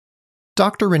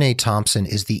Dr. Renee Thompson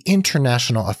is the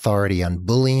international authority on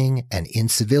bullying and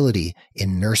incivility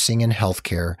in nursing and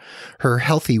healthcare. Her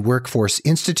Healthy Workforce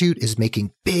Institute is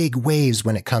making big waves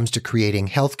when it comes to creating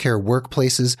healthcare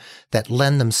workplaces that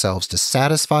lend themselves to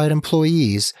satisfied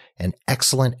employees and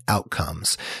excellent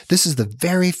outcomes. This is the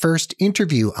very first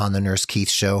interview on the Nurse Keith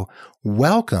Show.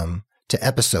 Welcome to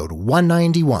episode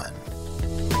 191.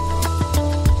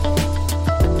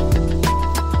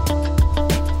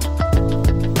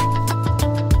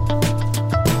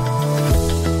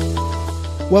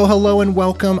 Well, hello and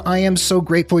welcome. I am so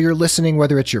grateful you're listening,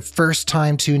 whether it's your first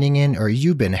time tuning in or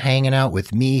you've been hanging out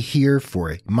with me here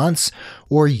for months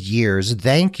or years.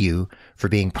 Thank you for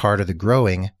being part of the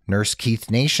growing Nurse Keith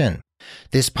Nation.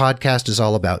 This podcast is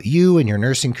all about you and your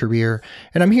nursing career,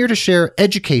 and I'm here to share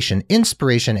education,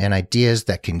 inspiration, and ideas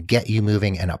that can get you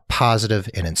moving in a positive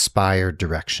and inspired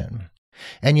direction.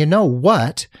 And you know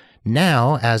what?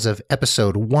 Now, as of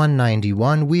episode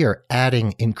 191, we are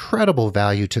adding incredible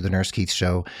value to the Nurse Keith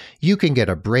Show. You can get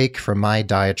a break from my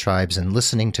diatribes and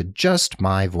listening to just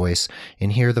my voice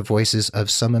and hear the voices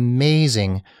of some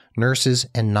amazing nurses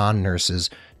and non-nurses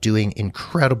doing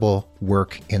incredible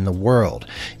work in the world.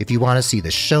 If you want to see the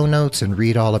show notes and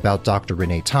read all about Dr.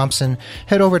 Renee Thompson,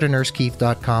 head over to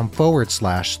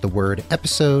nursekeith.com/the word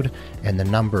episode and the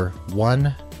number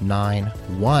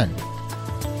 191.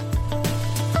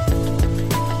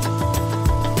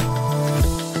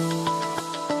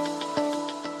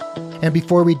 And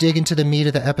before we dig into the meat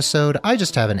of the episode, I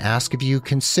just have an ask of you.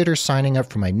 Consider signing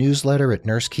up for my newsletter at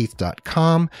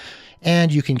nursekeith.com,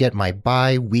 and you can get my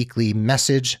bi-weekly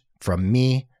message from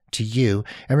me to you.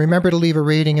 And remember to leave a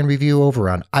rating and review over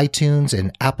on iTunes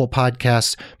and Apple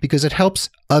Podcasts because it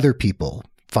helps other people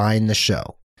find the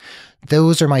show.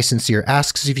 Those are my sincere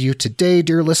asks of you today,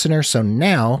 dear listener. So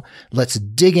now let's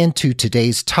dig into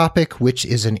today's topic, which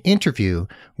is an interview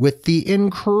with the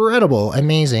incredible,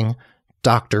 amazing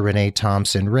Dr. Renee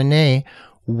Thompson. Renee,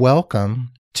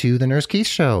 welcome to the Nurse Keith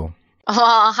Show.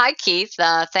 Hi, Keith.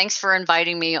 Thanks for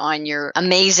inviting me on your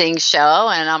amazing show.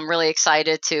 And I'm really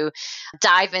excited to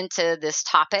dive into this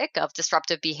topic of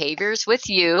disruptive behaviors with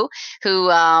you, who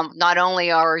not only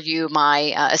are you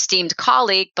my esteemed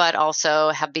colleague, but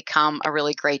also have become a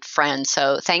really great friend.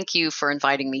 So thank you for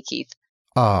inviting me, Keith.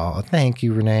 Oh, thank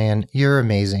you, Renee. And you're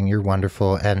amazing. You're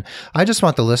wonderful. And I just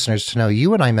want the listeners to know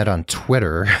you and I met on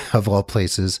Twitter, of all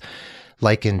places,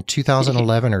 like in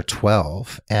 2011 or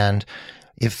 12. And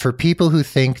if for people who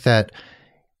think that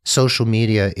social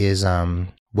media is,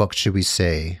 what should we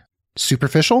say,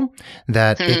 superficial,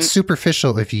 that it's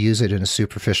superficial if you use it in a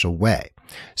superficial way.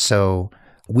 So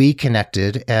we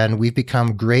connected and we've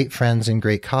become great friends and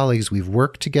great colleagues. We've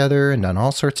worked together and done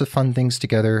all sorts of fun things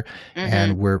together,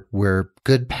 and we're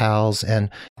good pals, and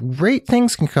great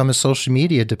things can come of social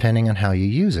media depending on how you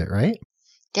use it, right?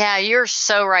 Yeah, you're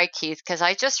so right, Keith, because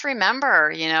I just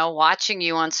remember, watching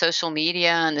you on social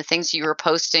media and the things you were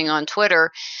posting on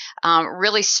Twitter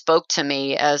really spoke to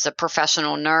me as a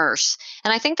professional nurse.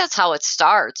 And I think that's how it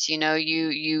starts.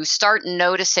 You start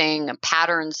noticing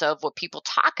patterns of what people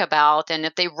talk about. And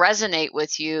if they resonate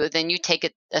with you, then you take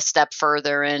it a step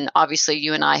further. And obviously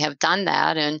you and I have done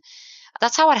that. And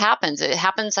that's how it happens. It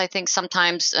happens, I think,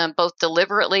 sometimes both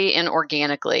deliberately and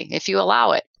organically, if you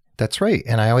allow it. That's right.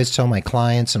 And I always tell my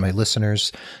clients and my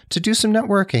listeners to do some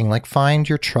networking, like find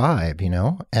your tribe,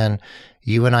 and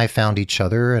you and I found each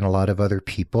other and a lot of other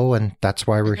people. And that's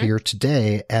why we're here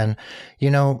today. And,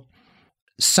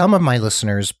 some of my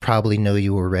listeners probably know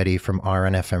you already from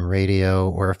RNFM radio,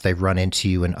 or if they've run into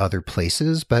you in other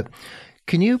places. But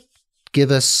can you give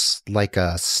us like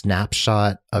a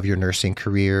snapshot of your nursing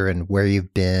career and where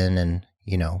you've been and,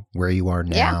 where you are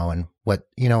now and what,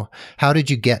 how did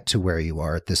you get to where you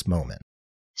are at this moment?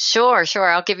 Sure.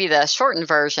 I'll give you the shortened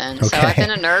version. Okay. So I've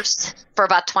been a nurse for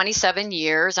about 27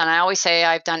 years, and I always say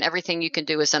I've done everything you can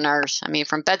do as a nurse. I mean,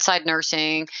 from bedside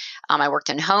nursing, I worked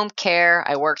in home care,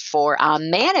 I worked for a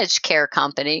managed care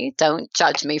company. Don't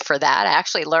judge me for that. I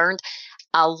actually learned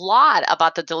a lot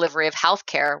about the delivery of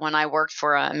healthcare when I worked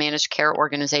for a managed care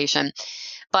organization.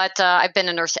 But I've been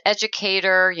a nurse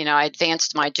educator. I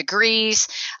advanced my degrees.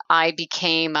 I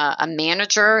became a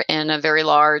manager in a very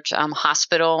large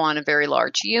hospital on a very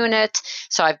large unit.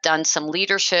 So I've done some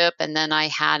leadership, and then I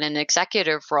had an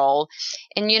executive role.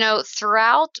 And,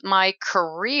 throughout my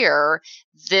career,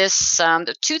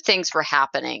 two things were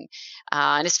happening.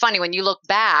 And it's funny, when you look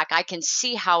back, I can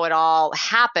see how it all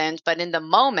happened, but in the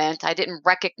moment, I didn't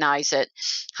recognize it.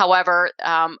 However,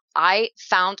 I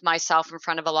found myself in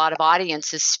front of a lot of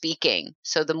audiences speaking.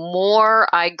 So the more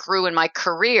I grew in my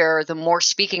career, the more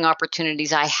speaking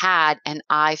opportunities I had, and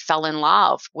I fell in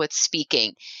love with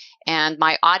speaking. And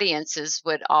my audiences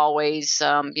would always, say,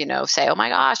 "Oh my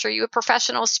gosh, are you a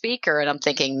professional speaker?" And I'm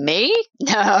thinking, me?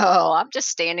 No, I'm just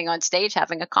standing on stage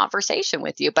having a conversation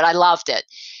with you. But I loved it.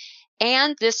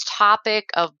 And this topic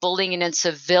of bullying and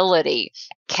incivility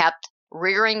kept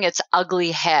rearing its ugly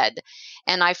head.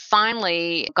 And I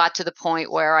finally got to the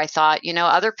point where I thought,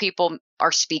 other people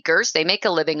are speakers. They make a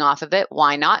living off of it.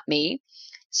 Why not me?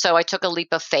 So I took a leap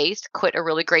of faith, quit a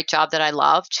really great job that I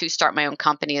love to start my own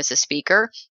company as a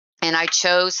speaker. And I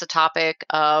chose the topic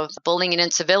of bullying and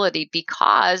incivility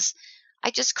because I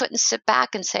just couldn't sit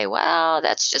back and say, well,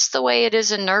 that's just the way it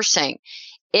is in nursing.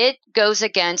 It goes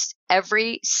against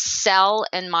every cell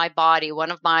in my body.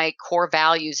 One of my core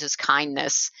values is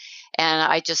kindness. And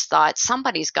I just thought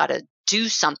somebody's got to do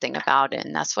something about it.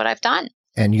 And that's what I've done.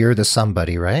 And you're the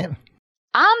somebody, right?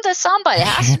 I'm the somebody. It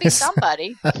has to be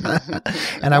somebody.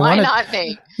 And Why not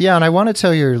me? Yeah, and I want to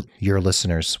tell your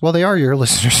listeners, well, they are your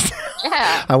listeners.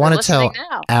 Yeah, I want to tell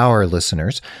our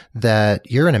listeners that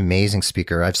you're an amazing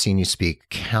speaker. I've seen you speak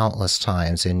countless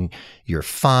times, and you're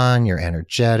fun, you're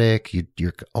energetic,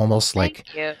 you're almost like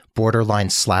borderline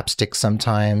slapstick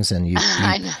sometimes, and you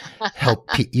help.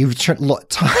 You've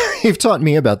taught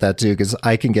me about that too, because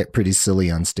I can get pretty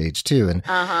silly on stage too,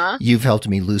 and you've helped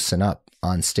me loosen up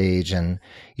on stage, and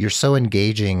you're so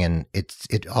engaging, and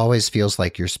it always feels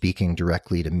like you're speaking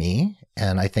directly to me.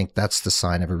 And I think that's the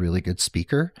sign of a really good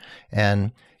speaker.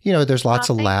 And, there's lots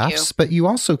of laughs, but you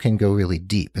also can go really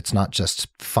deep. It's not just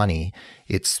funny.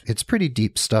 It's pretty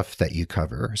deep stuff that you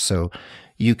cover. So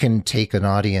you can take an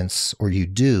audience, or you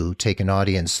do take an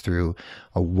audience through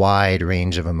a wide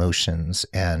range of emotions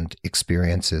and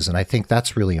experiences. And I think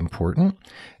that's really important.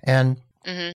 And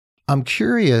I'm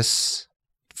curious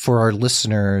for our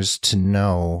listeners to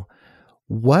know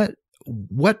what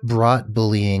brought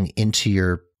bullying into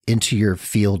your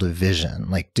field of vision.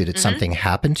 Like, did it something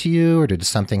happen to you, or did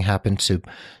something happen to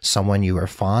someone you are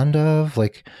fond of?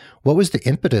 Like, what was the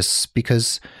impetus?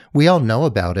 Because we all know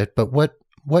about it, but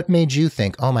what made you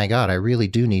think, oh my God, I really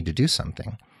do need to do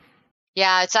something?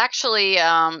 Yeah, it's actually,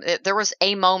 there was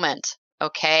a moment.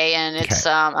 Okay. And it's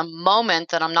a moment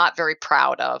that I'm not very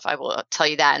proud of. I will tell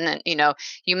you that. And then,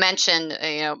 you mentioned,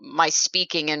 my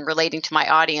speaking and relating to my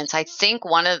audience. I think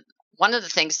one of the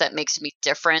things that makes me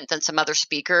different than some other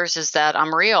speakers is that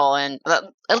I'm real. And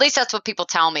at least that's what people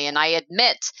tell me. And I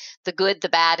admit the good, the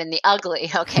bad, and the ugly.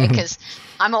 Okay. Because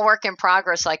I'm a work in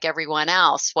progress like everyone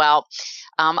else. Well,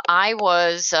 I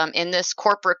was in this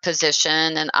corporate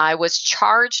position, and I was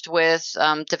charged with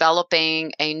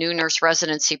developing a new nurse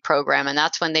residency program. And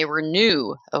that's when they were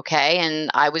new. Okay.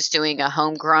 And I was doing a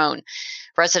homegrown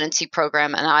residency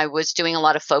program, and I was doing a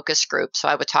lot of focus groups. So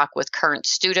I would talk with current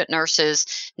student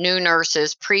nurses, new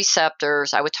nurses,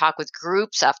 preceptors. I would talk with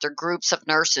groups after groups of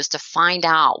nurses to find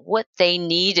out what they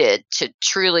needed to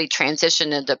truly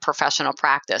transition into professional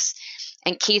practice.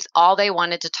 And Keith, all they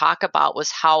wanted to talk about was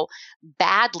how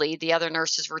badly the other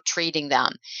nurses were treating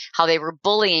them, how they were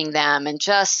bullying them, and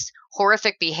just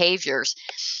horrific behaviors.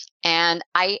 And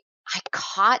I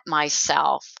caught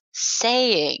myself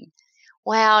saying,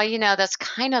 well, that's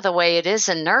kind of the way it is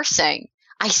in nursing.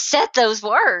 I said those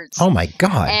words. Oh my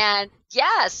God. And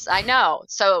yes, I know.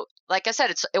 So like I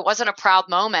said, it wasn't a proud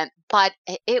moment, but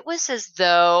it was as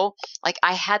though like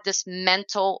I had this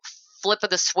mental flip of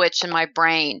the switch in my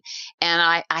brain. And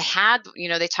I had,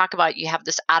 they talk about you have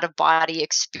this out of body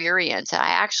experience. And I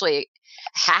actually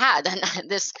had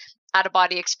this out of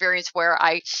body experience where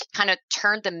I kind of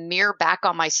turned the mirror back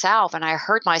on myself, and I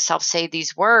heard myself say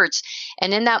these words.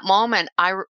 And in that moment,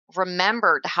 I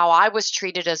remembered how I was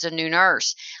treated as a new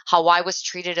nurse, how I was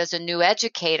treated as a new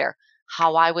educator,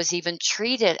 how I was even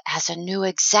treated as a new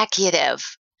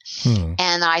executive.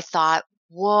 And I thought,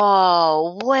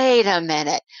 whoa, wait a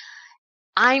minute.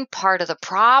 I'm part of the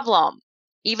problem.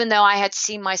 Even though I had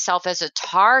seen myself as a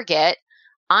target,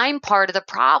 I'm part of the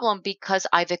problem because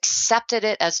I've accepted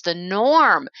it as the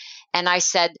norm. And I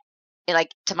said,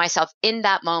 like to myself in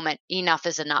that moment, enough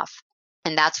is enough.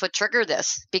 And that's what triggered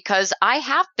this, because I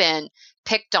have been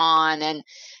picked on and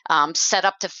set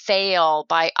up to fail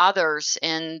by others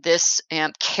in this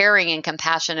caring and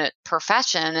compassionate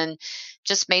profession, and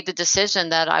just made the decision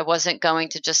that I wasn't going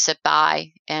to just sit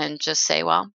by and just say,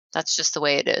 well, that's just the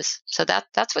way it is. So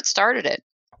that's what started it.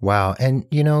 Wow. And,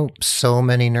 so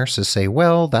many nurses say,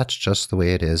 well, that's just the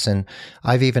way it is. And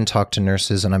I've even talked to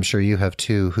nurses, and I'm sure you have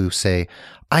too, who say,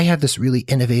 I have this really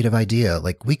innovative idea.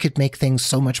 Like, we could make things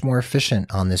so much more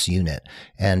efficient on this unit.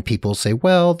 And people say,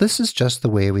 well, this is just the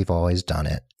way we've always done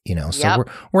it. So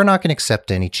we're not going to accept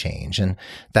any change. And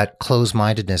that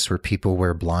closed-mindedness where people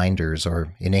wear blinders,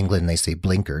 or in England, they say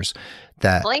blinkers.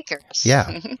 Blinkers.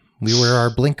 Yeah. We wear our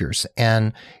blinkers,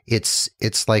 and it's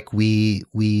like we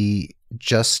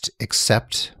just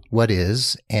accept what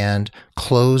is and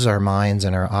close our minds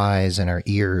and our eyes and our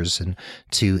ears and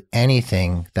to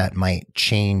anything that might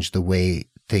change the way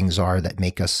things are that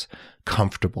make us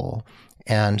comfortable.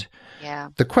 And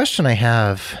the question I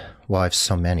have, well, I have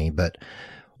so many, but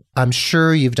I'm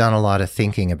sure you've done a lot of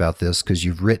thinking about this because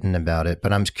you've written about it,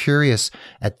 but I'm curious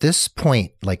at this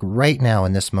point, like right now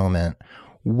in this moment,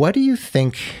 what do you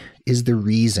think is the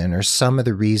reason or some of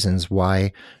the reasons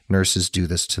why nurses do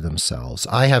this to themselves?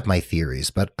 I have my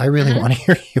theories, but I really want to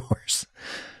hear yours.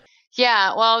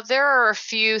 Yeah, well, there are a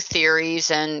few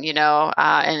theories, and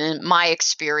and in my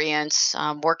experience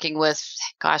working with,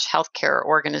 healthcare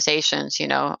organizations,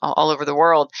 all over the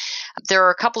world, there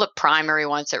are a couple of primary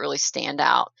ones that really stand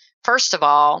out. First of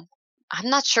all, I'm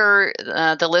not sure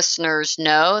the listeners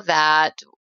know that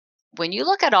when you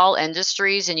look at all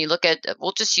industries and you look at,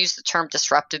 we'll just use the term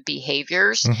disruptive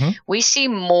behaviors, we see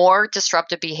more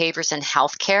disruptive behaviors in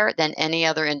healthcare than any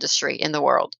other industry in the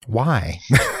world. Why?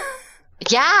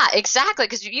 Yeah, exactly.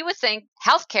 Because you would think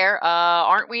healthcare,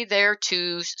 aren't we there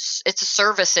it's a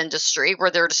service industry. We're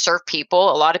there to serve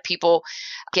people. A lot of people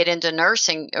get into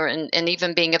nursing and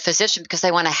even being a physician because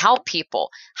they want to help people.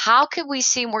 How could we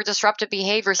see more disruptive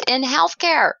behaviors in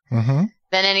healthcare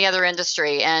than any other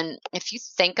industry? And if you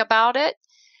think about it,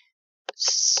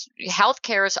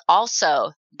 healthcare is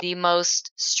also the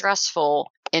most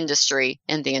stressful industry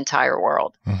in the entire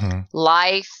world.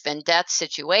 Life and death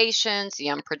situations, the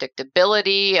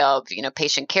unpredictability of,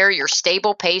 patient care. Your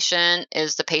stable patient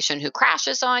is the patient who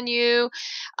crashes on you.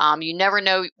 You never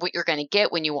know what you're going to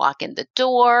get when you walk in the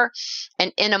door.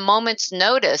 And in a moment's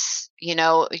notice,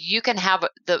 you can have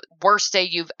the worst day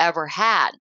you've ever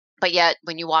had. But yet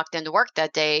when you walked into work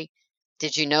that day,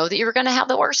 did you know that you were going to have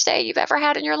the worst day you've ever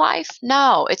had in your life?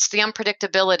 No, it's the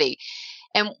unpredictability.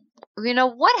 And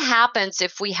what happens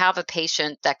if we have a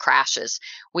patient that crashes?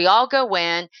 We all go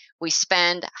in, we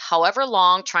spend however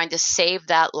long trying to save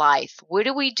that life. What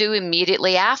do we do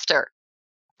immediately after?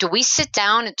 Do we sit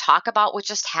down and talk about what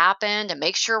just happened and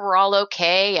make sure we're all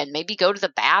okay and maybe go to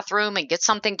the bathroom and get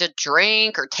something to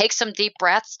drink or take some deep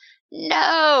breaths?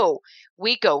 No,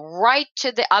 we go right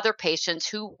to the other patients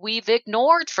who we've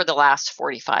ignored for the last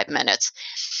 45 minutes.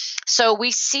 So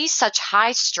we see such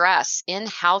high stress in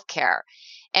healthcare,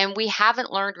 and we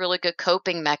haven't learned really good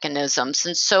coping mechanisms.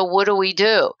 And so what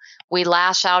do? We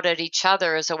lash out at each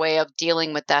other as a way of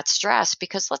dealing with that stress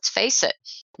because let's face it,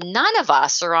 none of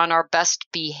us are on our best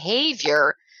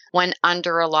behavior when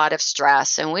under a lot of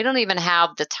stress. And we don't even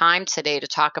have the time today to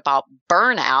talk about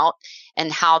burnout and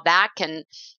how that can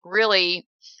really,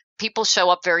 people show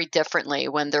up very differently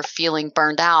when they're feeling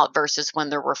burned out versus when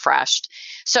they're refreshed.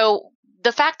 So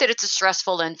the fact that it's a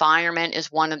stressful environment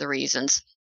is one of the reasons.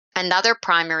 Another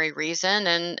primary reason,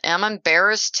 and I'm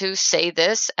embarrassed to say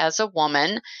this as a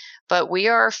woman, but we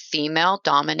are a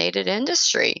female-dominated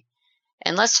industry.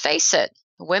 And let's face it,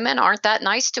 women aren't that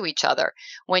nice to each other.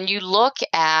 When you look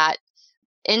at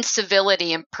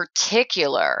incivility in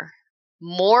particular,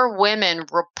 more women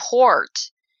report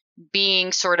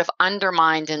being sort of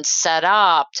undermined and set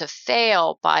up to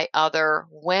fail by other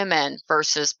women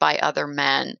versus by other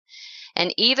men.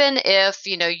 And even if,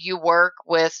 you work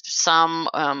with some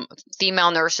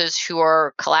female nurses who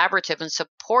are collaborative and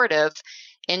supportive,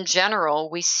 in general,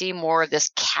 we see more of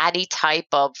this catty type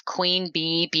of queen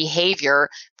bee behavior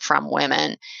from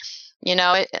women.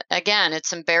 Again,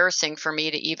 it's embarrassing for me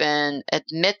to even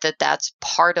admit that that's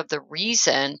part of the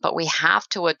reason, but we have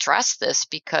to address this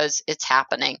because it's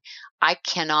happening. I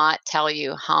cannot tell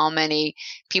you how many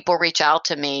people reach out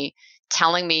to me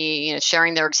telling me,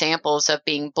 sharing their examples of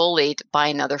being bullied by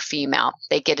another female.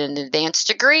 They get an advanced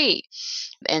degree,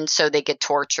 and so they get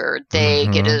tortured. They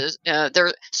get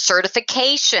their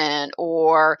certification,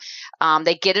 or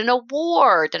they get an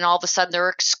award, and all of a sudden they're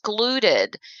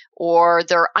excluded, or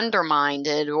they're undermined,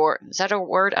 or is that a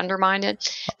word, undermined?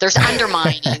 There's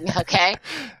undermining, okay?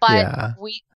 But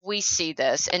we see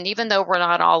this, and even though we're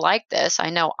not all like this, I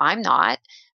know I'm not,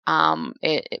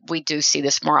 we do see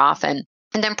this more often.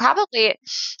 And then probably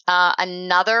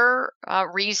another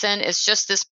reason is just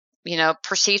this,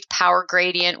 perceived power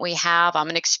gradient we have. I'm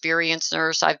an experienced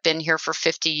nurse. I've been here for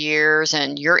 50 years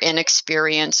and you're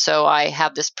inexperienced. So I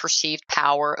have this perceived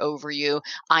power over you.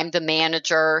 I'm the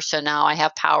manager. So now I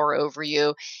have power over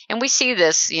you. And we see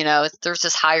this, there's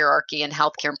this hierarchy in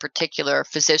healthcare in particular,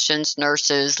 physicians,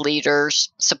 nurses,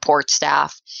 leaders, support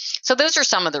staff. So those are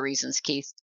some of the reasons,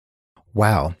 Keith.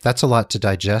 Wow, that's a lot to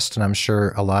digest, and I'm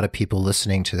sure a lot of people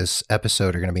listening to this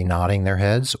episode are going to be nodding their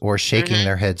heads or shaking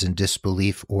their heads in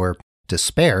disbelief or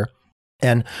despair.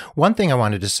 And one thing I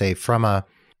wanted to say from a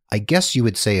I guess you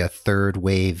would say a third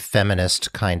wave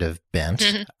feminist kind of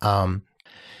bent,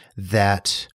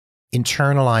 that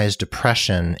internalized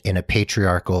depression in a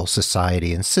patriarchal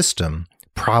society and system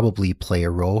probably play a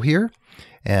role here.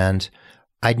 And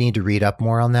I'd need to read up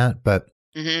more on that, but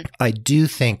I do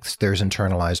think there's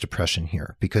internalized depression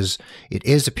here because it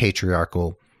is a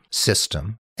patriarchal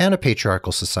system and a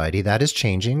patriarchal society that is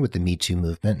changing with the Me Too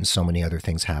movement and so many other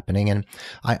things happening. And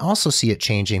I also see it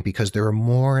changing because there are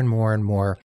more and more and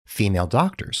more female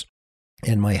doctors.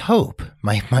 And my hope,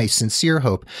 my sincere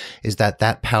hope, is that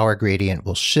that power gradient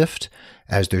will shift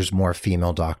as there's more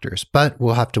female doctors. But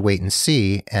we'll have to wait and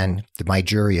see, and my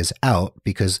jury is out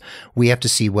because we have to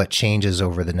see what changes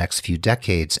over the next few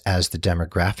decades as the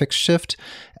demographics shift,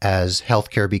 as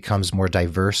healthcare becomes more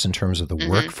diverse in terms of the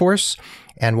workforce.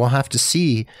 And we'll have to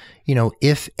see,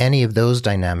 if any of those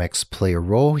dynamics play a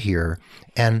role here.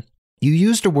 And you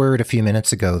used a word a few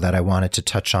minutes ago that I wanted to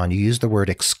touch on. You used the word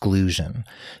exclusion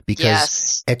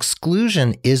because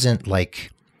exclusion isn't like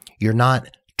you're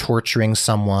not torturing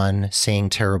someone, saying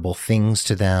terrible things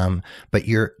to them, but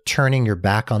you're turning your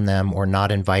back on them or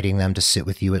not inviting them to sit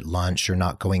with you at lunch or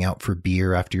not going out for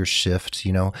beer after your shift,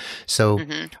 So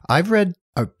I've read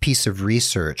a piece of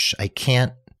research. I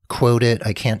can't quote it.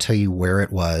 I can't tell you where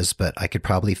it was, but I could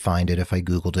probably find it if I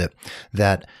Googled it,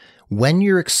 that when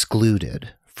you're excluded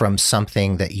from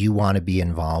something that you want to be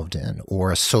involved in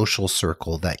or a social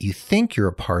circle that you think you're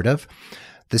a part of,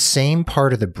 the same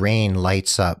part of the brain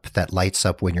lights up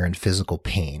when you're in physical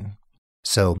pain.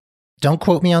 So don't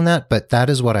quote me on that, but that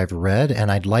is what I've read. And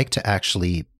I'd like to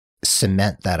actually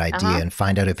cement that idea and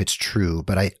find out if it's true.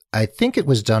 But I think it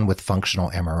was done with functional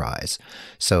MRIs.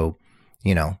 So,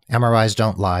 MRIs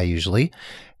don't lie usually.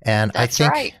 And I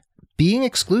think being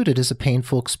excluded is a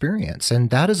painful experience. And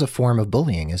that is a form of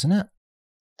bullying, isn't it?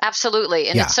 Absolutely.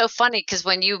 And it's so funny because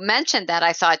when you mentioned that,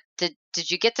 I thought, did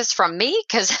you get this from me?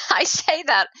 Because I say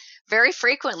that very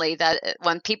frequently, that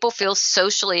when people feel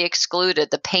socially excluded,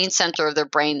 the pain center of their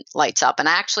brain lights up. And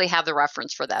I actually have the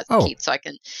reference for that, Keith, so I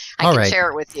can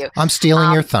share it with you. I'm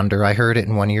stealing your thunder. I heard it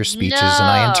in one of your speeches and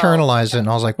I internalized it and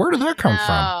I was like, where did that come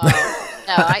from?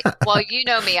 Well, you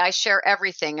know me. I share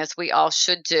everything as we all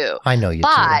should do. I know you do.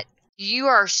 But you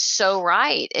are so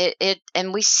right.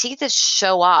 And we see this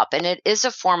show up, and it is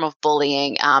a form of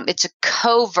bullying. It's a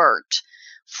covert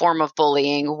form of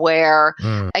bullying where,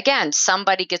 again,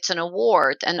 somebody gets an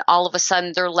award and all of a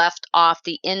sudden they're left off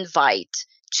the invite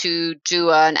to do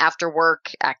an after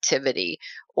work activity,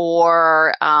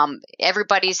 or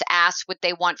everybody's asked what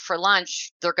they want for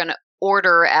lunch. They're going to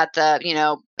order at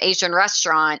the, Asian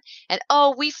restaurant, and,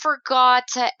 we forgot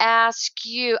to ask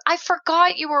you. I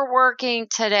forgot you were working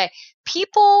today.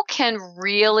 People can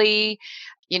really,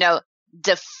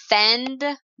 defend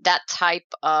that type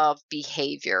of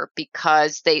behavior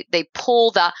because they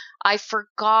pull the, I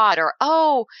forgot, or,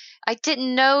 I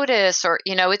didn't notice, or,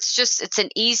 it's an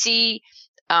easy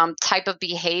type of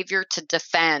behavior to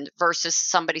defend versus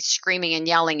somebody screaming and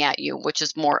yelling at you, which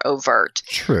is more overt.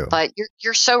 True. But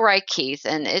you're so right, Keith.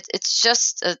 And it's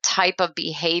just a type of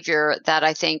behavior that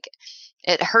I think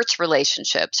it hurts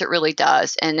relationships. It really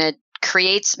does. And it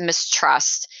creates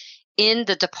mistrust in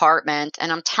the department. And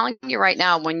I'm telling you right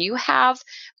now, when you have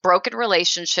broken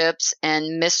relationships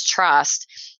and mistrust,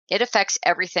 it affects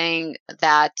everything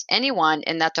that anyone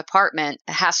in that department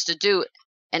has to do,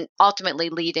 and ultimately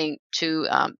leading to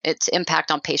its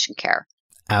impact on patient care.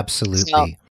 Absolutely. So,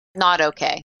 not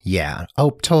okay. Yeah. Oh,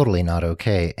 totally not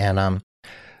okay. And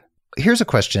here's a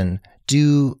question.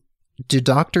 Do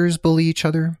doctors bully each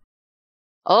other?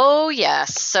 Oh,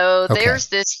 yes. So there's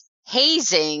this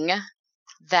hazing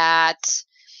that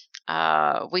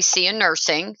we see in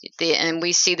nursing, and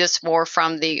we see this more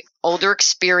from the older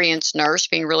experienced nurse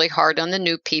being really hard on the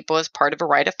new people as part of a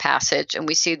rite of passage. And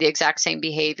we see the exact same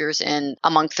behaviors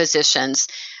among physicians.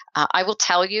 I will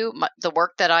tell you, the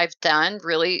work that I've done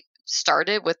really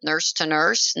started with nurse to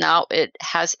nurse. Now it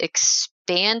has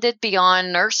expanded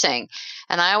beyond nursing.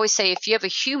 And I always say, if you have a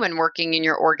human working in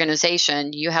your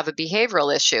organization, you have a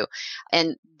behavioral issue.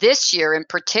 And this year in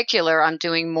particular, I'm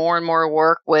doing more and more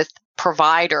work with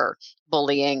provider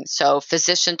bullying. So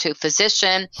physician to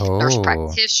physician, nurse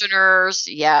practitioners,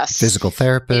 yes. Physical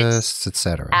therapists,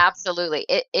 etc. Absolutely.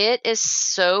 It is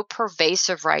so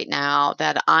pervasive right now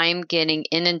that I'm getting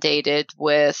inundated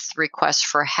with requests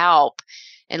for help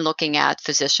in looking at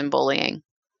physician bullying.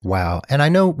 Wow. And I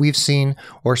know we've seen,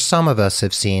 or some of us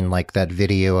have seen, like that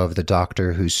video of the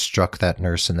doctor who struck that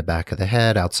nurse in the back of the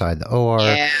head outside the OR.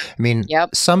 Yeah. I mean,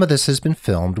 some of this has been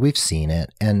filmed. We've seen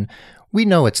it. And we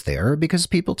know it's there because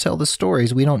people tell the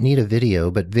stories. We don't need a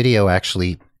video, but video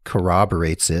actually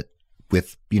corroborates it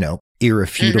with,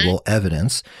 irrefutable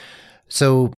evidence.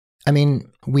 So, I mean,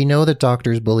 we know that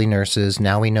doctors bully nurses.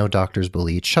 Now we know doctors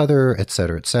bully each other, et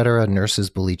cetera, et cetera. Nurses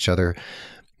bully each other.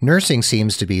 Nursing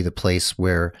seems to be the place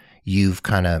where you've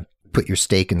kind of put your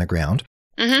stake in the ground.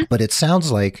 But it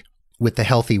sounds like with the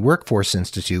Healthy Workforce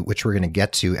Institute, which we're going to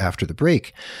get to after the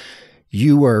break,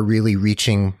 you are really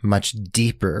reaching much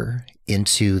deeper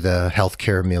into the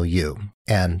healthcare milieu.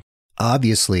 And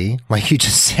obviously, like you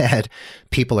just said,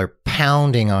 people are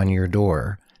pounding on your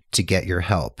door to get your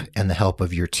help and the help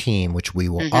of your team, which we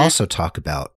will also talk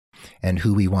about and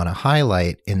who we want to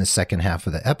highlight in the second half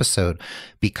of the episode,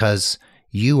 because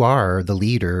you are the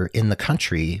leader in the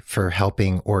country for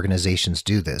helping organizations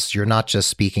do this. You're not just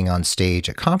speaking on stage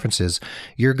at conferences.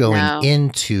 You're going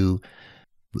into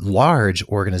large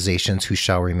organizations who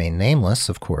shall remain nameless,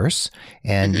 of course,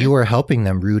 and you are helping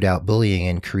them root out bullying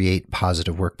and create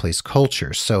positive workplace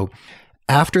culture. So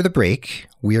after the break,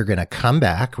 we are going to come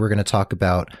back. We're going to talk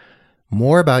about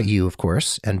more about you, of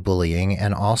course, and bullying,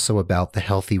 and also about the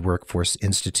Healthy Workforce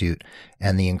Institute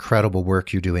and the incredible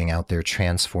work you're doing out there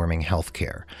transforming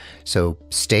healthcare. So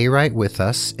stay right with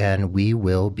us, and we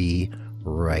will be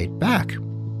right back.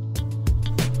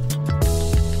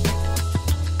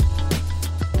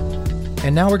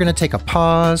 And now we're going to take a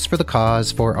pause for the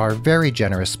cause for our very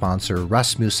generous sponsor,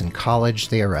 Rasmussen College.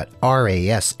 They are at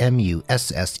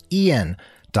rasmussen.edu.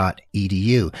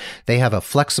 They have a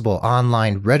flexible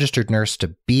online registered nurse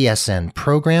to BSN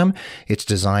program. It's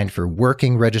designed for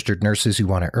working registered nurses who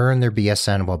want to earn their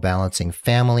BSN while balancing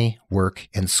family, work,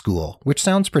 and school, which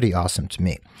sounds pretty awesome to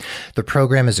me. The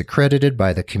program is accredited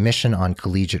by the Commission on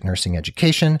Collegiate Nursing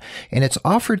Education, and it's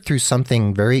offered through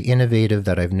something very innovative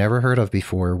that I've never heard of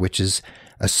before, which is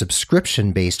a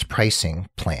subscription-based pricing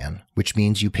plan, which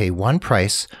means you pay one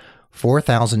price,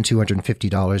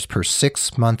 $4,250 per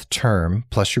 6-month term,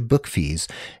 plus your book fees,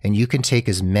 and you can take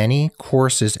as many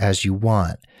courses as you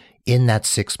want in that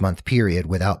 6-month period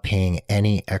without paying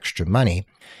any extra money.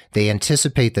 They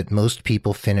anticipate that most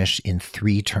people finish in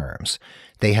 3 terms.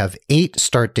 They have 8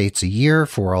 start dates a year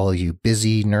for all you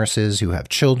busy nurses who have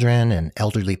children and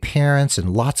elderly parents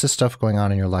and lots of stuff going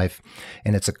on in your life.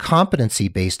 And it's a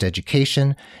competency-based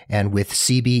education. And with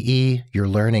CBE, your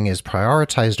learning is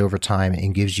prioritized over time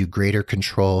and gives you greater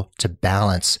control to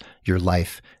balance your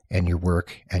life and your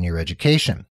work and your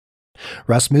education.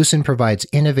 Rasmussen provides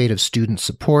innovative student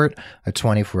support, a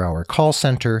 24-hour call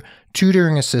center,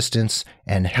 tutoring assistance,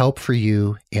 and help for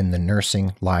you in the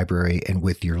nursing library and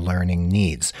with your learning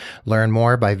needs. Learn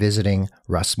more by visiting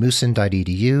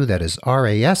rasmussen.edu. That is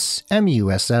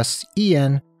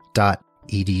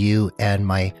rasmussen.edu. And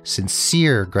my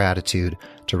sincere gratitude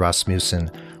to Rasmussen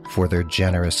for their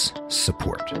generous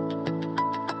support.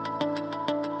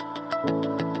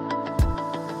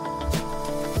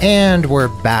 And we're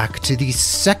back to the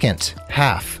second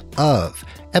half of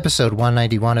episode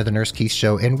 191 of The Nurse Keith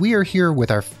Show, and we are here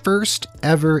with our first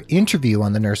ever interview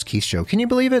on The Nurse Keith Show. Can you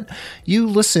believe it? You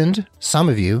listened, some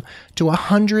of you, to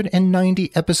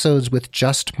 190 episodes with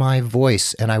just my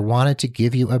voice, and I wanted to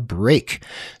give you a break.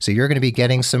 So you're going to be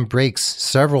getting some breaks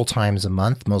several times a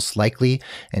month, most likely,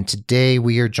 and today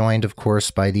we are joined, of course,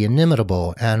 by the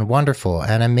inimitable and wonderful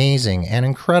and amazing and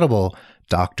incredible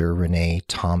Dr. Renee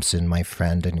Thompson, my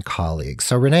friend and colleague.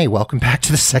 So Renee, welcome back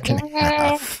to the second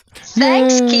half.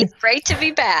 Thanks, Yay. Keith. Great to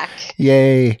be back.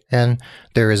 Yay. And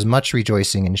there is much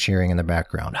rejoicing and cheering in the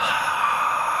background.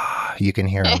 You can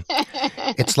hear them.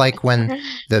 It's like when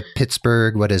the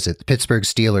Pittsburgh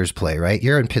Steelers play, right?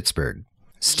 You're in Pittsburgh.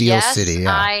 Steel City.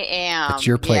 Yeah. I am. It's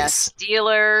your place. Yes,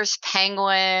 Steelers,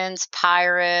 Penguins,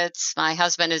 Pirates. My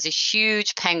husband is a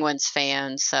huge Penguins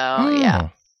fan. So, yeah.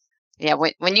 Yeah,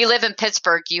 when you live in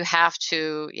Pittsburgh, you have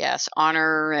to,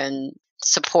 honor and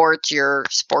support your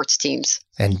sports teams.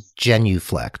 And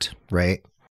genuflect, right?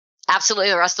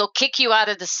 Absolutely, or else they'll kick you out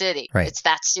of the city. Right. It's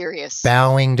that serious.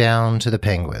 Bowing down to the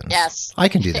Penguins. Yes. I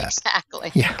can do that.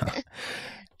 Exactly. Yeah.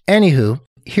 Anywho,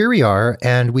 here we are,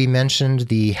 and we mentioned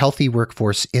the Healthy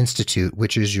Workforce Institute,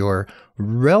 which is your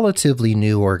relatively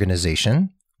new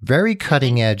organization. Very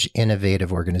cutting edge,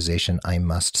 innovative organization, I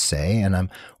must say. And I'm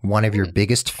one of your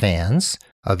biggest fans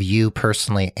of you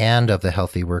personally and of the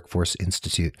Healthy Workforce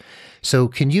Institute. So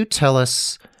can you tell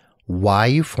us why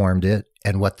you formed it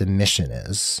and what the mission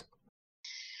is?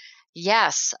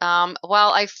 Yes.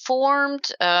 Well, I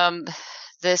formed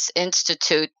this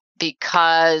institute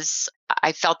because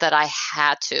I felt that I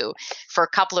had to for a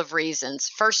couple of reasons.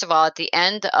 First of all, at the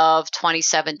end of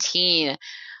 2017,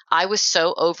 I was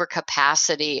so over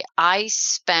capacity. I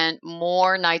spent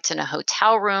more nights in a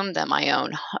hotel room than my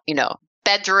own,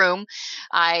 bedroom.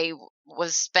 I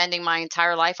was spending my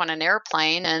entire life on an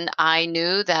airplane, and I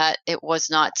knew that it was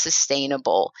not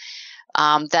sustainable,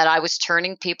 that I was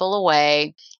turning people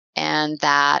away, and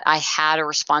that I had a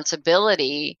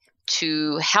responsibility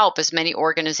to help as many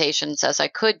organizations as I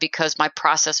could because my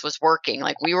process was working.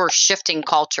 Like, we were shifting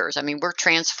cultures. I mean, we're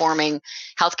transforming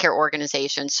healthcare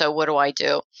organizations. So what do I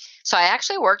do? So I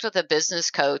actually worked with a business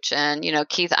coach. And,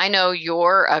 Keith, I know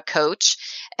you're a coach,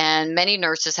 and many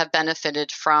nurses have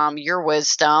benefited from your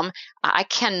wisdom. I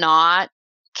cannot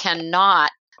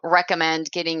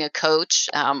recommend getting a coach,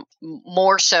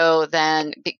 more so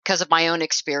than because of my own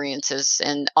experiences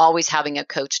and always having a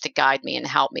coach to guide me and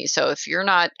help me. So if you're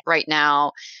not right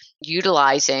now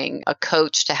utilizing a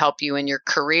coach to help you in your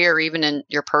career, even in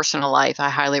your personal life, I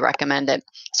highly recommend it.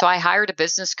 So I hired a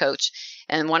business coach.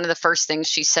 And one of the first things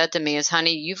she said to me is,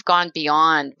 honey, you've gone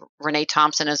beyond Renee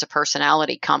Thompson as a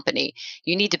personality company.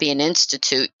 You need to be an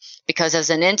institute, because as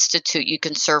an institute, you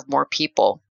can serve more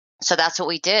people. So that's what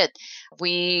we did.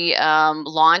 We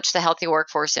launched the Healthy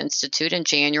Workforce Institute in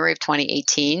January of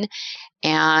 2018.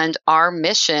 And our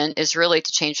mission is really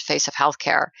to change the face of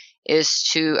healthcare, is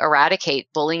to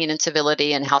eradicate bullying and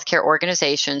incivility in healthcare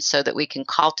organizations so that we can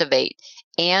cultivate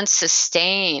and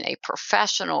sustain a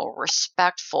professional,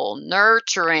 respectful,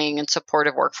 nurturing, and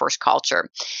supportive workforce culture.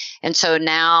 And so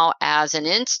now, as an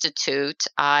institute,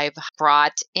 I've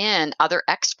brought in other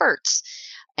experts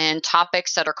and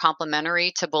topics that are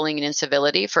complementary to bullying and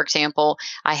incivility. For example,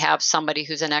 I have somebody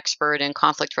who's an expert in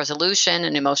conflict resolution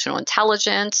and emotional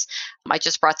intelligence. I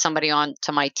just brought somebody on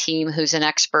to my team who's an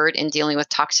expert in dealing with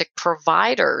toxic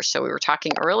providers. So we were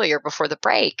talking earlier before the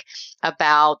break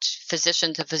about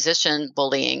physician-to-physician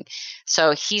bullying.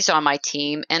 So he's on my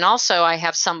team. And also I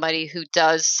have somebody who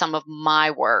does some of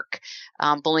my work,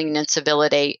 bullying and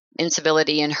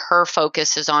incivility, and her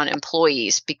focus is on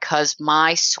employees, because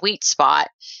my sweet spot,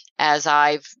 as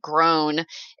I've grown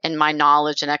in my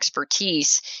knowledge and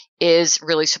expertise, is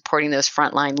really supporting those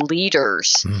frontline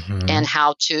leaders and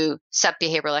how to set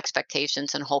behavioral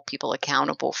expectations and hold people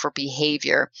accountable for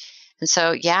behavior. And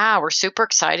so, yeah, we're super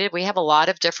excited. We have a lot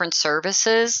of different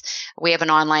services. We have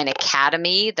an online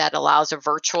academy that allows a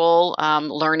virtual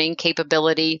learning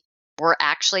capability. We're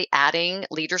actually adding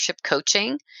leadership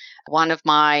coaching. One of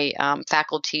my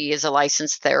faculty is a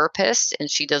licensed therapist, and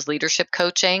she does leadership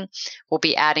coaching. We'll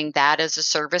be adding that as a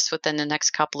service within the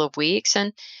next couple of weeks.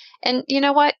 And you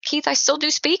know what, Keith, I still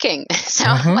do speaking. So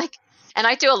and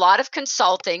I do a lot of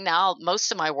consulting now.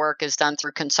 Most of my work is done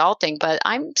through consulting, but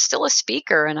I'm still a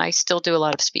speaker, and I still do a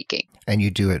lot of speaking. And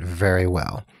you do it very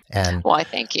well. And well, I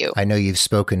thank you. I know you've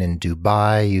spoken in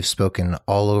Dubai. You've spoken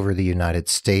all over the United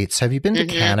States. Have you been to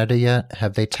Canada yet?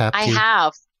 Have they tapped you? I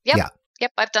have. Yep. Yeah.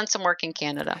 Yep. I've done some work in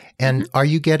Canada. And are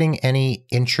you getting any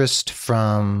interest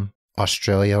from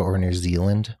Australia or New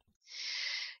Zealand?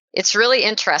 It's really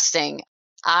interesting.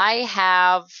 I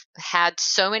have had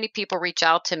so many people reach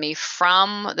out to me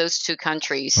from those two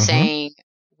countries saying,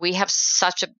 we have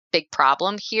such a big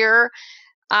problem here.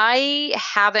 I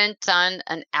haven't done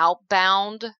an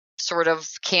outbound sort of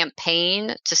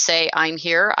campaign to say, I'm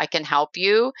here, I can help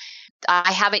you.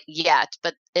 I haven't yet,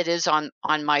 but it is on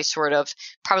my sort of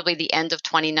probably the end of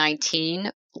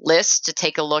 2019 list to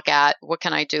take a look at what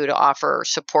can I do to offer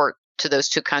support to those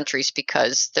two countries,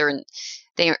 because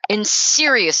they are in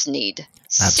serious need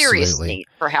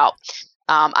for help.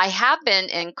 I have been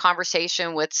in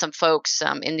conversation with some folks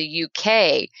in the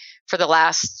UK for the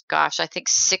last, I think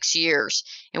 6 years.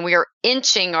 And we are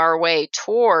inching our way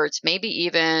towards maybe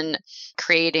even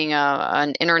creating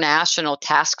an international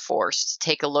task force to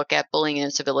take a look at bullying and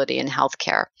incivility in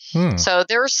healthcare. So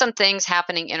there are some things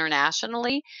happening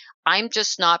internationally. I'm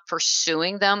just not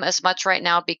pursuing them as much right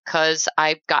now because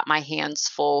I've got my hands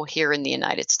full here in the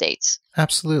United States.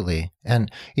 Absolutely.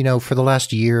 And, you know, for the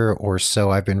last year or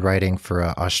so, I've been writing for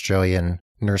an Australian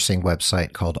nursing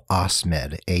website called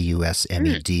AusMed,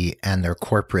 AUSMED, and their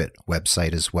corporate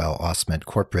website as well, AusMed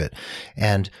Corporate.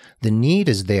 And the need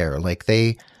is there. Like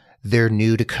they're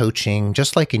new to coaching,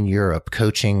 just like in Europe.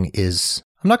 Coaching is,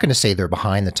 I'm not going to say they're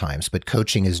behind the times, but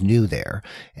coaching is new there.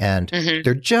 And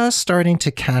they're just starting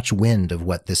to catch wind of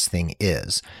what this thing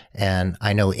is. And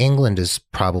I know England is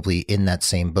probably in that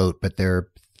same boat, but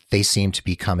they seem to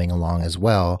be coming along as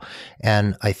well.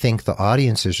 And I think the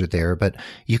audiences are there, but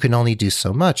you can only do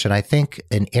so much. And I think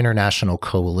an international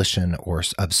coalition or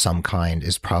of some kind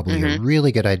is probably a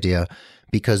really good idea,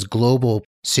 because global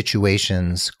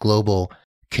situations, global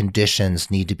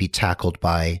conditions need to be tackled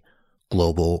by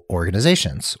global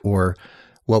organizations, or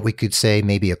what we could say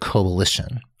maybe a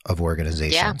coalition of Yeah.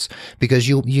 organizations, because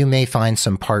you may find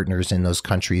some partners in those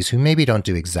countries who maybe don't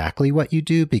do exactly what you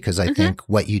do, because I Hmm. think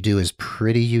what you do is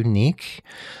pretty unique.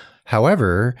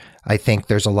 However, I think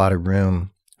there's a lot of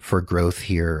room for growth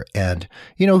here. And,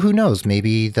 who knows,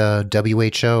 maybe the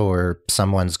WHO or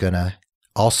someone's going to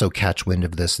also catch wind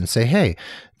of this and say, hey,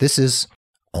 this is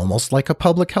almost like a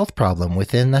public health problem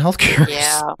within the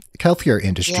Yeah. healthcare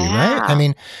industry, right? I Yeah.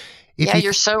 mean, if Yeah, you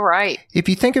you're so right. if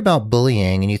you think about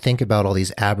bullying and you think about all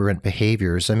these aberrant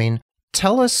behaviors, I mean,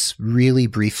 tell us really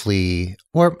briefly,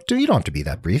 or you don't have to be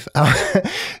that brief.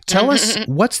 Tell us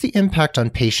what's the impact on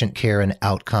patient care and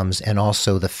outcomes, and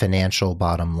also the financial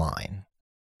bottom line.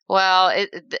 Well,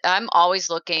 I'm always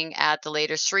looking at the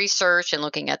latest research and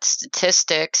looking at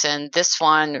statistics, and this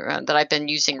one that I've been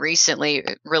using recently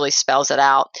really spells it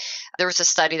out. There was a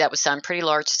study that was done, pretty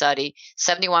large study.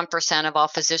 71% of all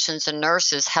physicians and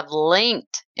nurses have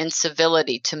linked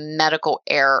incivility to medical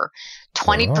error. Oh,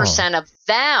 20% of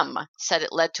them said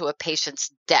it led to a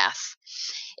patient's death.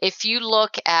 If you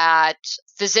look at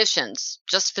physicians,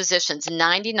 just physicians,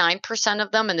 99%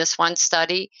 of them in this one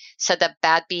study said that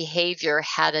bad behavior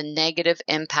had a negative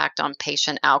impact on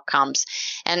patient outcomes.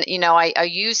 And, I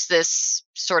use this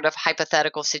sort of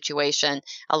hypothetical situation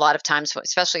a lot of times,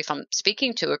 especially if I'm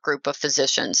speaking to a group of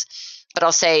physicians. But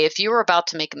I'll say, if you were about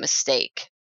to make a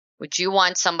mistake, would you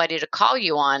want somebody to call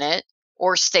you on it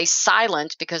or stay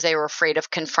silent because they were afraid of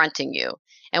confronting you?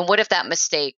 And what if that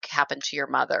mistake happened to your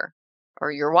mother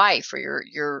or your wife or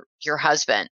your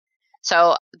husband?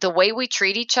 So the way we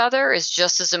treat each other is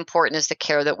just as important as the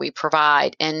care that we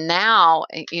provide. And now,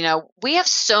 we have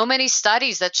so many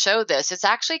studies that show this. It's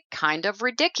actually kind of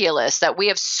ridiculous that we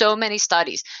have so many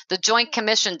studies. The Joint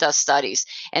Commission does studies,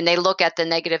 and they look at the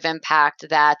negative impact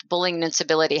that bullying and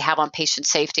incivility have on patient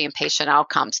safety and patient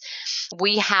outcomes.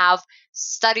 We have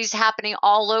studies happening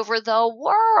all over the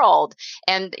world.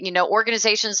 And,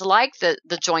 organizations like the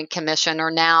Joint Commission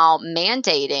are now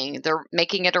mandating, they're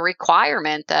making it a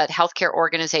requirement that healthcare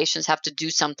organizations have to do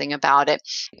something about it.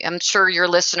 I'm sure your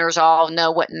listeners all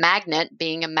know what Magnet,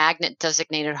 being a Magnet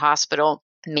designated hospital,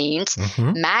 means.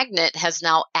 mm-hmm. Magnet has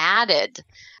now added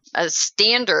a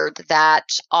standard that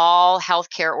all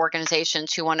healthcare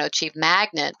organizations who want to achieve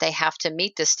Magnet, they have to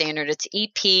meet this standard. It's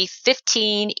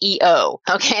EP15EO.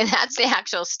 Okay, that's the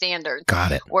actual standard.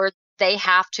 Got it. Where they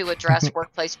have to address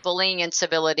workplace bullying,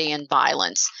 incivility, and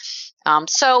violence.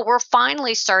 So we're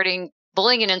finally starting.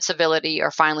 Bullying and incivility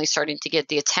are finally starting to get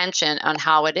the attention on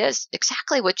how it is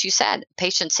exactly what you said,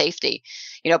 patient safety,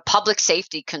 public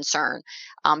safety concern,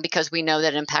 because we know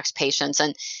that it impacts patients.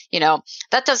 And,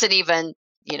 that doesn't even,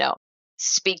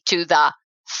 speak to the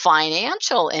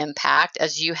financial impact,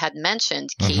 as you had mentioned,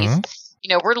 Keith.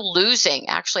 Mm-hmm. We're losing,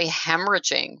 actually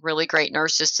hemorrhaging really great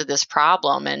nurses to this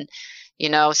problem. And,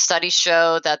 studies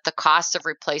show that the cost of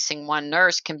replacing one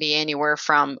nurse can be anywhere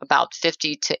from about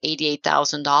 $50,000 to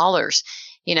 $88,000.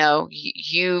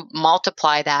 You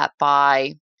multiply that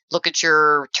by, look at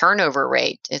your turnover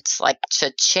rate. It's like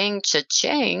cha-ching,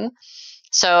 cha-ching.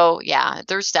 So, yeah,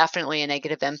 there's definitely a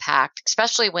negative impact,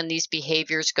 especially when these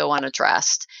behaviors go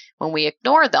unaddressed, when we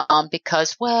ignore them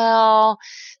because, well,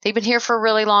 they've been here for a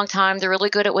really long time. They're really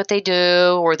good at what they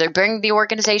do, or they bring the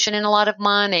organization in a lot of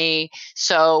money.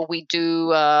 So we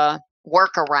do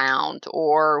work around,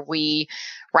 or we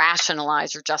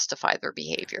rationalize or justify their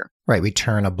behavior. Right. We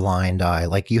turn a blind eye.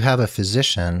 Like, you have a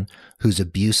physician who's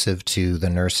abusive to the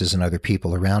nurses and other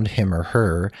people around him or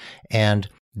her, and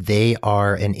they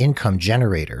are an income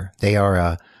generator. They are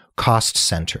a cost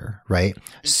center, right?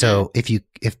 Mm-hmm. So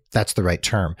if that's the right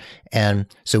term. And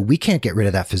so we can't get rid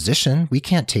of that physician. We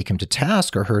can't take him to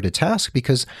task or her to task,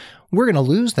 because we're going to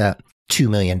lose that $2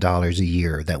 million a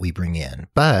year that we bring in.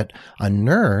 But a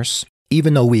nurse,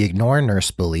 even though we ignore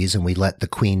nurse bullies and we let the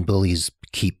queen bullies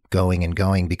keep going and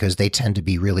going, because they tend to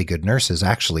be really good nurses,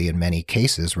 actually, in many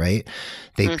cases, right?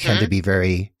 They Mm-hmm. tend to be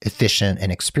very efficient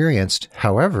and experienced.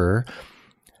 However,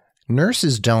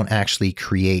 nurses don't actually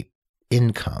create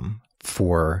income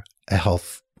for a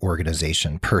health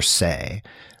organization per se.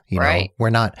 Right.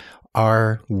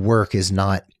 Our work is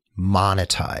not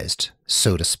monetized,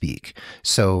 so to speak.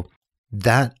 So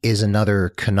that is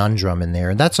another conundrum in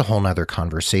there. And that's a whole nother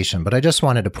conversation. But I just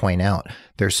wanted to point out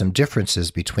there's some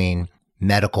differences between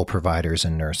medical providers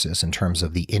and nurses in terms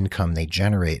of the income they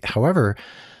generate. However,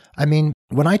 I mean,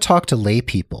 when I talk to lay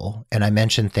people and I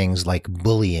mention things like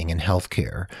bullying in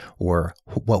healthcare, or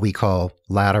what we call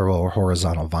lateral or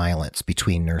horizontal violence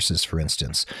between nurses, for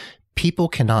instance, people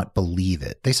cannot believe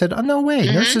it. They said, oh, no way.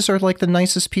 Mm-hmm. Nurses are like the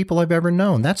nicest people I've ever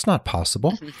known. That's not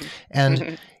possible.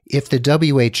 And if the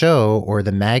WHO or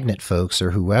the Magnet folks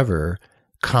or whoever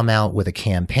come out with a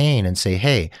campaign and say,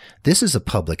 hey, this is a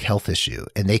public health issue,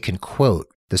 and they can quote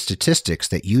the statistics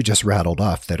that you just rattled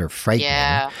off that are frightening.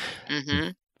 Yeah. Mm-hmm.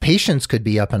 Patients could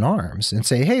be up in arms and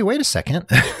say, hey, wait a second.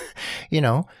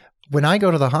 When I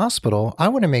go to the hospital, I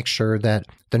want to make sure that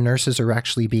the nurses are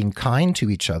actually being kind to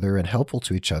each other and helpful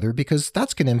to each other, because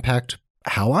that's going to impact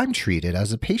how I'm treated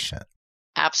as a patient.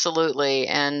 Absolutely.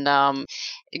 And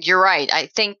you're right. I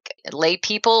think lay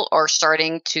people are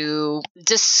starting to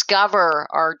discover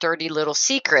our dirty little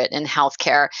secret in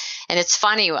healthcare. And it's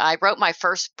funny, I wrote my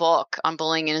first book on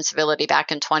bullying and incivility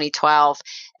back in 2012,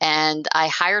 and I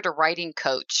hired a writing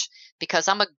coach because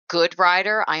I'm a good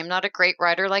writer. I am not a great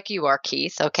writer like you are,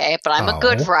 Keith, okay? But I'm a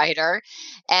good writer,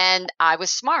 and I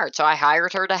was smart. So I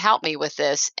hired her to help me with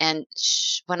this. And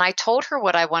when I told her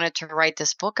what I wanted to write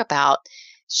this book about,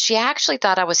 she actually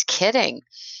thought I was kidding.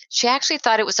 She actually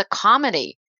thought it was a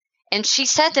comedy. And she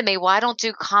said to me, well, I don't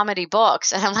do comedy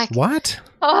books. And I'm like, what?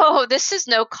 Oh, this is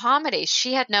no comedy.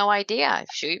 She had no idea.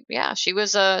 She's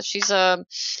a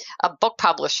book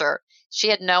publisher. She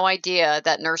had no idea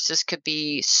that nurses could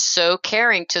be so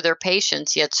caring to their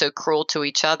patients, yet so cruel to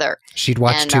each other. She'd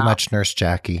watched too much Nurse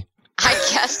Jackie. I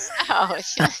guess so.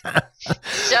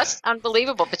 Just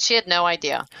unbelievable, but she had no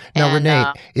idea. Now, Renee,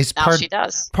 now she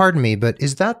does. Pardon me, but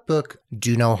is that book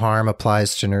Do No Harm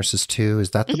Applies to Nurses Too?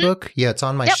 Is that the book? Yeah, it's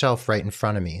on my shelf right in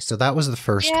front of me. So that was the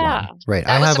first one. Right.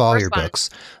 I have all your books,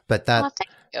 but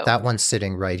that one's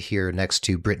sitting right here next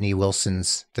to Brittany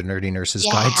Wilson's The Nerdy Nurse's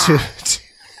Guide to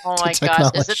Oh my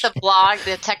gosh. Is it the blog,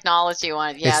 the technology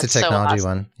one? Yeah, it's the technology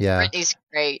one. Yeah. Brittany's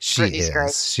great. She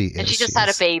just had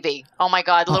a baby. Oh my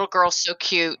God. The little girl's so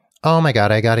cute. Oh my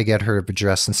God. I got to get her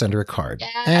address and send her a card.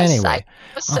 Yes, anyway.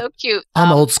 It was so cute.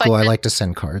 I'm old school. I like to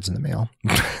send cards in the mail.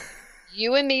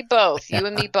 You and me both.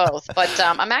 But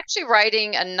I'm actually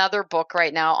writing another book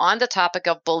right now on the topic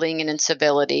of bullying and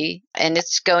incivility. And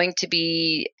it's going to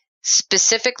be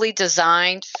specifically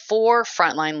designed for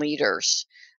frontline leaders.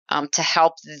 To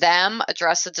help them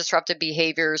address the disruptive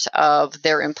behaviors of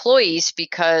their employees,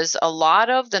 because a lot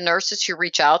of the nurses who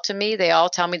reach out to me, they all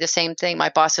tell me the same thing. My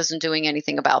boss isn't doing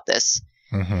anything about this.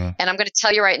 Mm-hmm. And I'm going to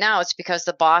tell you right now, it's because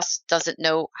the boss doesn't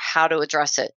know how to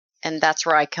address it. And that's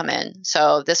where I come in.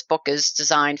 So this book is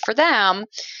designed for them,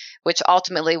 which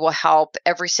ultimately will help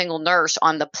every single nurse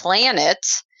on the planet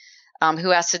who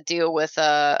has to deal with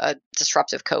a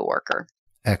disruptive coworker.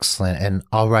 Excellent. And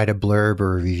I'll write a blurb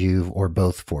or a review or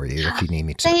both for you if you need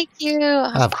me to. Thank you.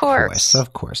 Of course.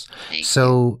 Of course.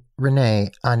 So,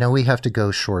 Renee, I know we have to go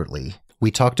shortly.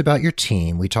 We talked about your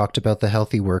team. We talked about the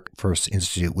Healthy Workforce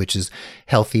Institute, which is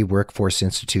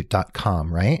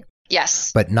healthyworkforceinstitute.com, right?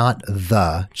 Yes. But not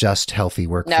just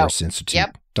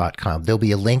healthyworkforceinstitute.com. There'll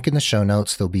be a link in the show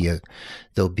notes. There'll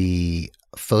be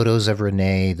photos of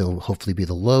Renee. There'll hopefully be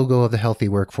the logo of the Healthy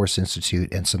Workforce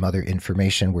Institute and some other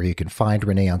information where you can find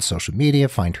Renee on social media,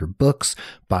 find her books,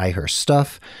 buy her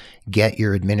stuff, get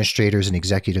your administrators and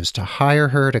executives to hire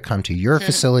her to come to your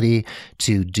facility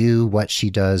to do what she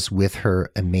does with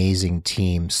her amazing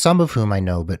team, some of whom I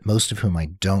know, but most of whom I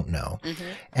don't know.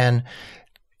 Mm-hmm. And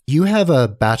you have a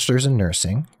bachelor's in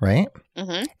nursing, right?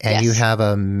 Mm-hmm. And you have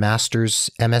a master's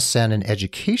MSN in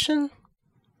education?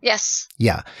 Yes.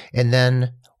 Yeah. And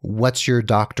then what's your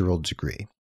doctoral degree?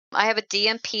 I have a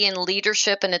DMP in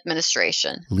leadership and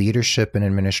administration. Leadership and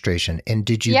administration. And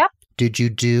did you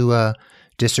do a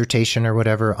dissertation or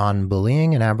whatever on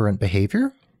bullying and aberrant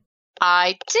behavior?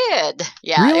 I did.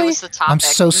 Yeah, really? It was the topic. I'm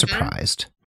so surprised.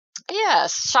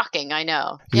 Yes, shocking, I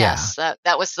know. Yeah. Yes,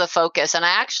 that was the focus. And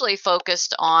I actually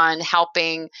focused on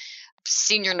helping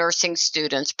senior nursing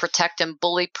students protect and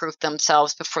bully-proof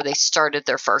themselves before they started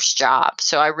their first job.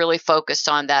 So I really focused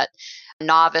on that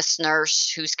novice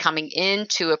nurse who's coming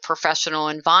into a professional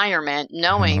environment,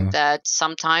 knowing that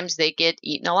sometimes they get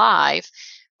eaten alive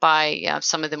by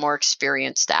some of the more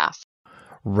experienced staff.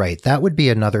 Right. That would be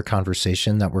another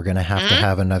conversation that we're going to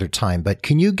have another time. But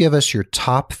can you give us your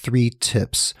top 3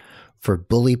 tips for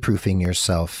bully-proofing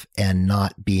yourself and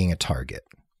not being a target?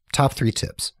 Top 3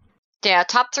 tips. Yeah,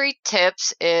 top 3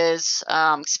 tips is,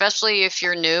 especially if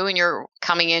you're new and you're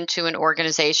coming into an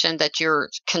organization that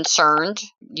you're concerned,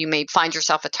 you may find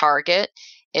yourself a target,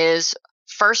 is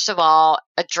first of all,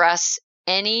 address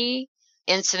any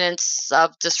incidents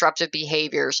of disruptive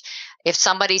behaviors. If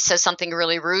somebody says something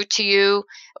really rude to you,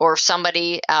 or if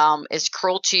somebody is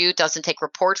cruel to you, doesn't take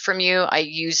report from you, I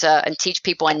use and teach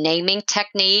people a naming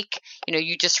technique.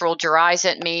 You just rolled your eyes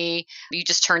at me. You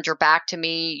just turned your back to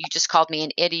me. You just called me an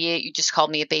idiot. You just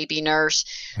called me a baby nurse.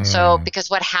 So,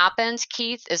 because what happens,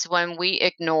 Keith, is when we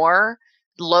ignore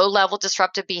low-level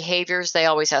disruptive behaviors, they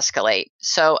always escalate.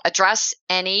 So address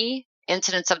any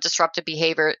incidents of disruptive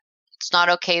behavior It's not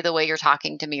okay the way you're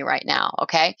talking to me right now.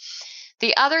 Okay.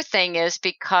 The other thing is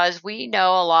because we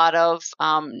know a lot of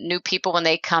new people when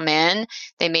they come in,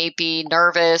 they may be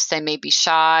nervous, they may be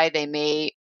shy, they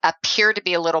may appear to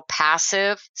be a little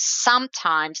passive.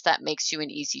 Sometimes that makes you an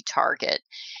easy target.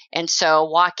 And so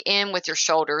walk in with your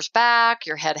shoulders back,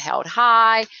 your head held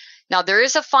high. Now, there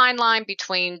is a fine line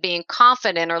between being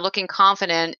confident or looking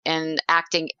confident and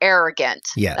acting arrogant.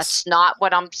 Yes. That's not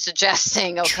what I'm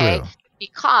suggesting, okay? True.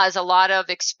 Because a lot of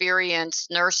experienced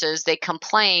nurses, they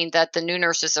complain that the new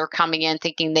nurses are coming in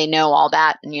thinking they know all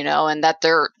that, and that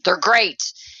they're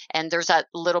great. And there's that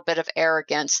little bit of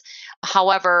arrogance.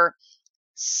 However,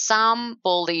 some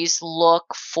bullies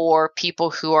look for people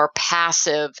who are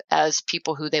passive as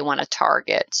people who they want to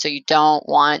target. So you don't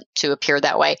want to appear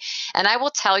that way. And I will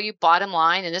tell you, bottom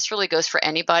line, and this really goes for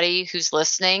anybody who's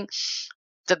listening,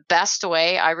 the best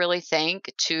way, I really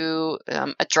think, to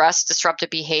address disruptive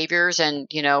behaviors and,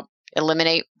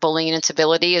 eliminate bullying and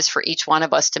incivility is for each one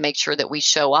of us to make sure that we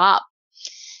show up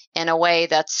in a way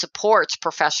that supports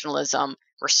professionalism,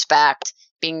 respect,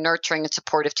 being nurturing and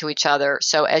supportive to each other.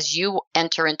 So as you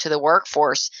enter into the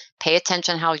workforce, pay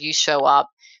attention how you show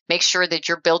up. Make sure that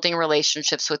you're building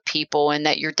relationships with people and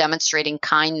that you're demonstrating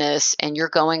kindness and you're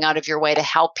going out of your way to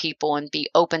help people and be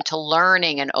open to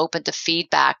learning and open to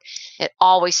feedback. It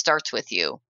always starts with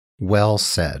you. Well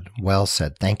said. Well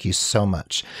said. Thank you so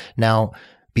much. Now,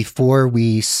 before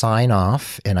we sign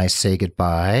off and I say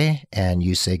goodbye and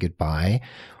you say goodbye,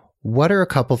 what are a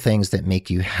couple things that make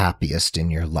you happiest in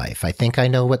your life? I think I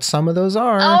know what some of those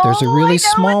are. Oh, there's a really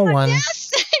small one.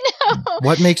 Yes, I know.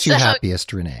 What makes you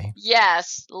happiest, Renee?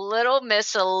 Yes, little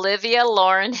Miss Olivia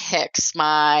Lauren Hicks,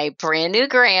 my brand new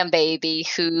grandbaby,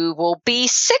 who will be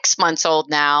 6 months old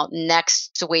now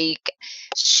next week.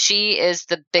 She is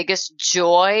the biggest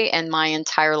joy in my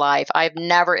entire life. I've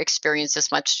never experienced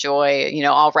this much joy,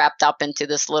 all wrapped up into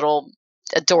this little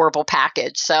adorable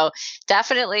package. So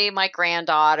definitely my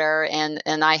granddaughter, and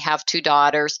I have 2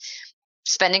 daughters.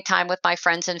 Spending time with my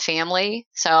friends and family.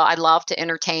 So I love to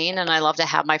entertain and I love to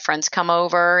have my friends come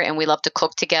over and we love to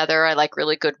cook together. I like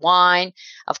really good wine.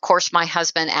 Of course, my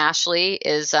husband, Ashley,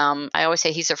 is, I always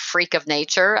say he's a freak of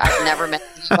nature. I've never met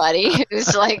anybody who's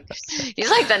he's like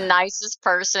the nicest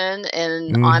person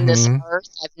on this earth.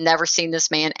 I've never seen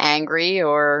this man angry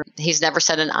or he's never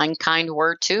said an unkind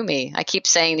word to me. I keep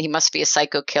saying he must be a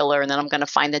psycho killer and then I'm going to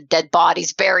find the dead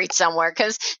bodies buried somewhere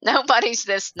because nobody's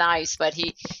this nice, but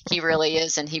he really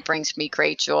is, and he brings me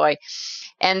great joy.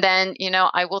 And then,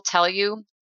 I will tell you,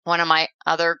 one of my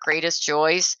other greatest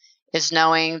joys is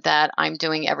knowing that I'm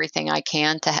doing everything I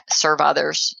can to serve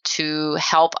others, to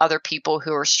help other people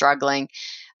who are struggling.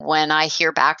 When I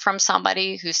hear back from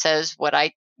somebody who says what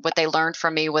they learned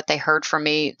from me, what they heard from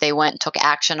me, they went and took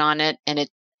action on it, and it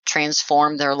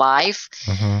transformed their life.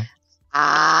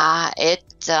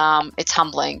 It's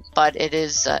humbling, but it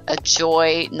is a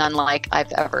joy none like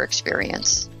I've ever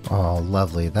experienced. Oh,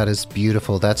 lovely. That is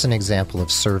beautiful. That's an example of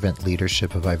servant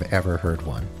leadership if I've ever heard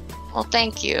one. Well,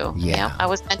 thank you. Yeah. I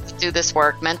was meant to do this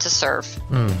work, meant to serve.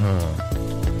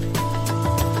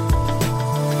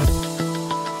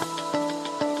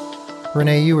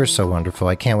 Renee, you were so wonderful.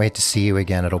 I can't wait to see you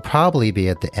again. It'll probably be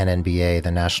at the NNBA,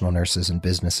 the National Nurses and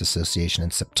Business Association,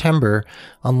 in September,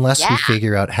 unless we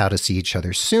figure out how to see each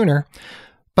other sooner.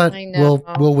 But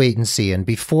we'll wait and see. And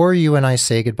before you and I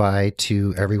say goodbye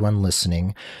to everyone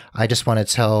listening, I just want to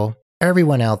tell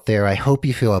everyone out there, I hope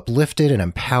you feel uplifted and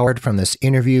empowered from this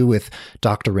interview with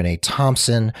Dr. Renee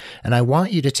Thompson. And I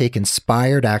want you to take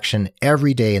inspired action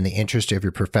every day in the interest of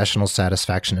your professional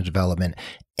satisfaction and development,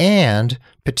 and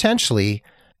potentially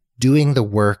doing the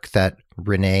work that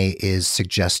Renee is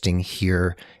suggesting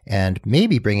here and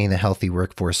maybe bringing the Healthy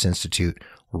Workforce Institute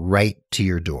right to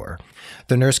your door.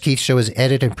 The Nurse Keith Show is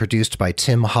edited and produced by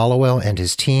Tim Hollowell and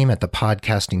his team at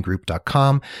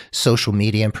thepodcastinggroup.com. Social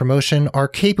media and promotion are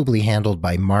capably handled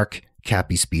by Mark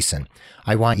Cappy-Speason.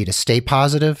 I want you to stay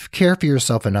positive, care for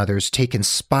yourself and others, take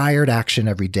inspired action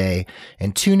every day,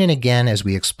 and tune in again as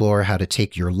we explore how to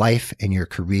take your life and your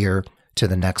career to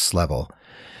the next level.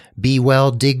 Be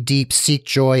well, dig deep, seek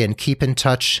joy, and keep in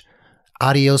touch.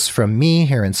 Adios from me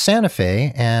here in Santa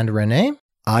Fe, and Renee,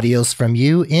 adios from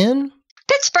you in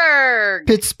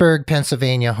Pittsburgh,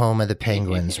 Pennsylvania, home of the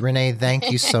Penguins. Renee,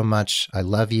 thank you so much. I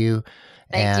love you.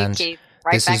 Thank you, Keith.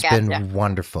 Right this back has been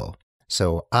wonderful.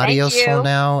 So adios for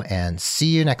now, and see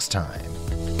you next time.